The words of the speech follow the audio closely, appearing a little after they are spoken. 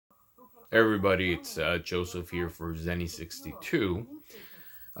Everybody, it's Joseph here for Zenny62.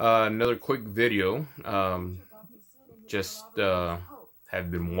 Another quick video. Just have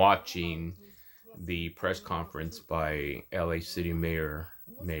been watching the press conference by LA City Mayor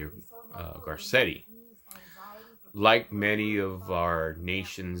Garcetti. Like many of our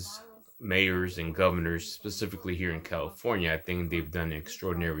nation's mayors and governors, specifically here in California, I think they've done an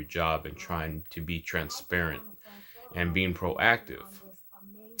extraordinary job in trying to be transparent and being proactive.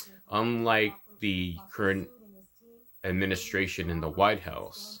 Unlike the current administration in the White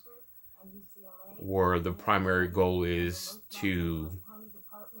House, where the primary goal is to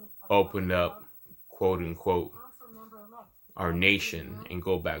open up, quote unquote, our nation and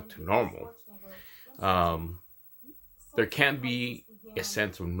go back to normal, there can't be a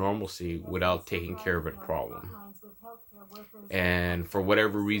sense of normalcy without taking care of a problem. And for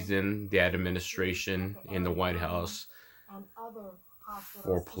whatever reason, the administration in the White House,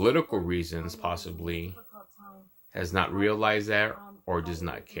 for political reasons possibly, has not realized that or does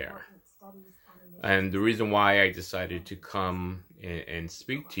not care. And the reason why I decided to come and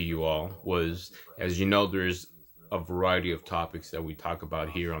speak to you all was, as you know, there's a variety of topics that we talk about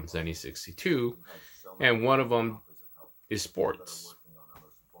here on Zenny62, and one of them is sports.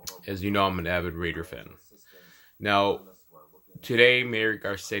 As you know, I'm an avid Raider fan. Now, today, Mayor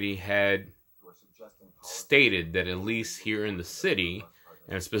Garcetti had stated that at least here in the city,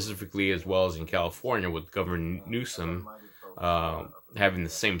 and specifically as well as in California with Governor Newsom having the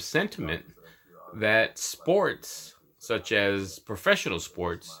same sentiment, that sports, such as professional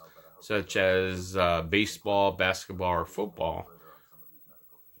sports, such as baseball, basketball, or football,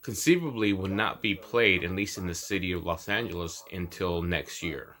 conceivably would not be played, at least in the city of Los Angeles, until next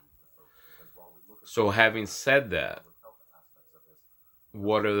year. So having said that,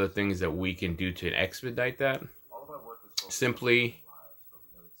 what are the things that we can do to expedite that? Simply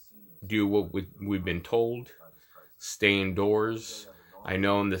do what we've been told. Stay indoors. I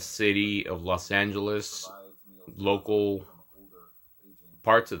know in the city of Los Angeles, local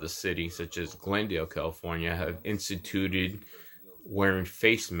parts of the city, such as Glendale, California, have instituted wearing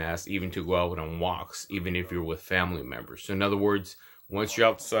face masks even to go out on walks, even if you're with family members. So in other words, once you're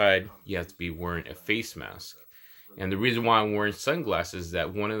outside, you have to be wearing a face mask. And the reason why I'm wearing sunglasses is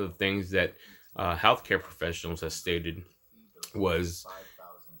that one of the things that healthcare professionals have stated was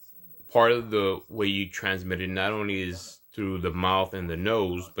part of the way you transmit it not only is through the mouth and the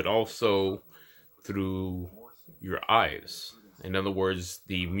nose, but also through your eyes. In other words,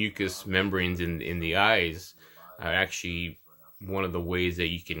 the mucous membranes in the eyes are actually one of the ways that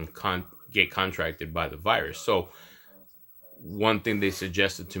you can get contracted by the virus. So one thing they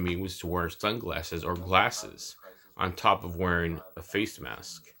suggested to me was to wear sunglasses or glasses on top of wearing a face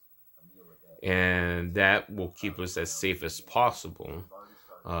mask. And that will keep us as safe as possible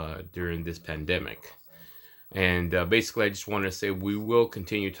during this pandemic. And basically, I just want to say we will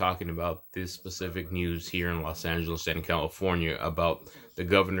continue talking about this specific news here in Los Angeles and California about the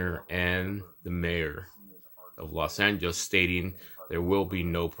governor and the mayor of Los Angeles stating there will be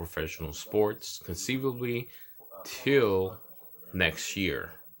no professional sports, conceivably, till next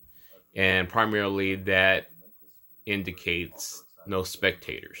year. And primarily that indicates no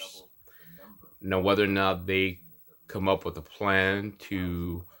spectators. Now, whether or not they come up with a plan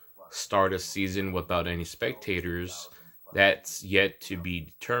to start a season without any spectators, that's yet to be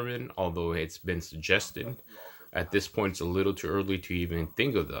determined, although it's been suggested. At this point, it's a little too early to even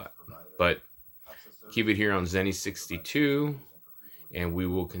think of that. But keep it here on Zenny62, and we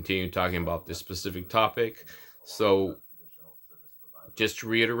will continue talking about this specific topic. So, just to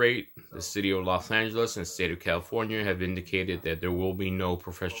reiterate, the city of Los Angeles and state of California have indicated that there will be no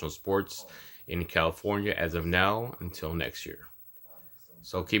professional sports in California as of now until next year.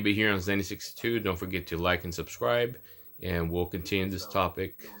 So keep it here on Zenny62. Don't forget to like and subscribe, and we'll continue this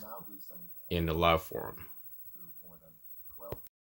topic in the live forum.